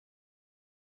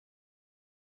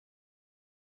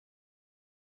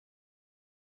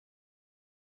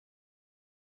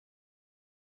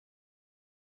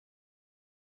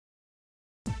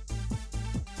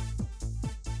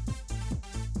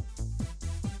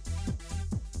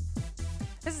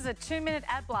This is a 2-minute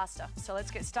ab blaster, so let's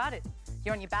get started.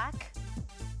 You're on your back,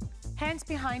 hands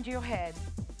behind your head.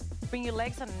 Bring your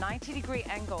legs on a 90-degree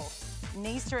angle,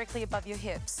 knees directly above your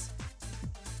hips.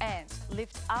 And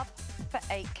lift up for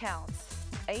 8 counts.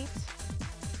 8,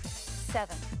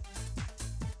 7,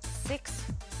 6,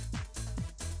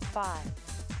 5,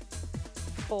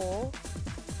 4,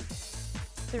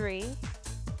 3,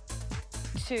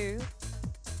 2.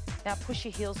 Now push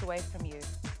your heels away from you.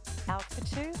 Out for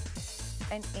 2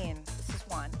 and in. This is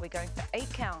 1. We're going for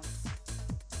 8 counts.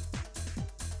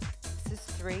 This is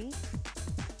 3,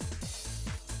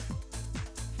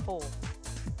 4.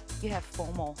 You have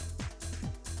 4 more.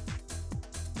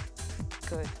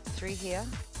 Good. 3 here.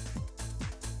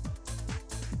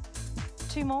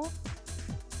 2 more.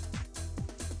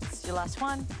 This is your last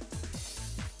one.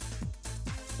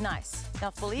 Nice.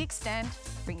 Now fully extend.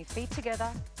 Bring your feet together.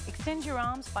 Extend your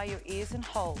arms by your ears and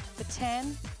hold for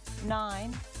 10,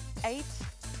 9, 8,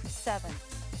 7,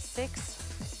 6,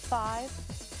 5,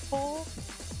 4,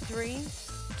 3,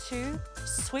 2.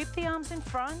 Sweep the arms in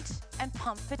front and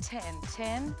pump for 10.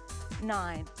 10,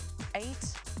 9, 8,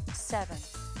 7,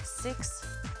 6,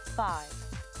 5,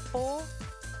 4,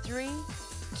 3,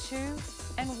 2,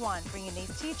 and 1. Bring your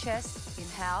knees to your chest.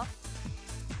 Inhale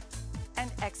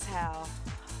and exhale.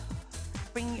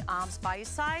 Bring your arms by your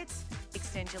sides.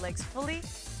 Extend your legs fully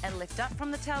and lift up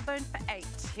from the tailbone for 8.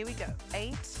 Here we go.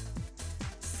 8,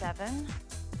 7,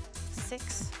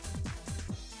 6,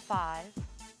 5,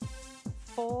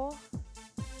 4,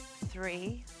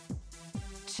 3,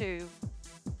 2,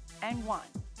 and 1.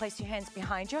 Place your hands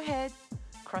behind your head,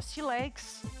 cross your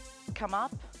legs, come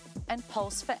up and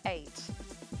pulse for 8.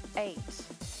 8,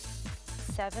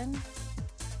 7,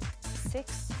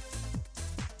 6,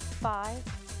 5,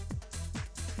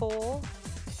 4,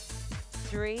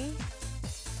 3,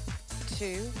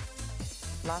 2,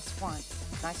 last one.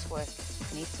 Nice work.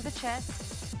 Knees to the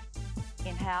chest.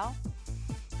 Inhale,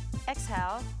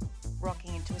 exhale,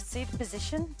 rocking into a seated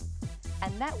position.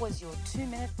 And that was your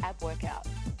 2-minute ab workout.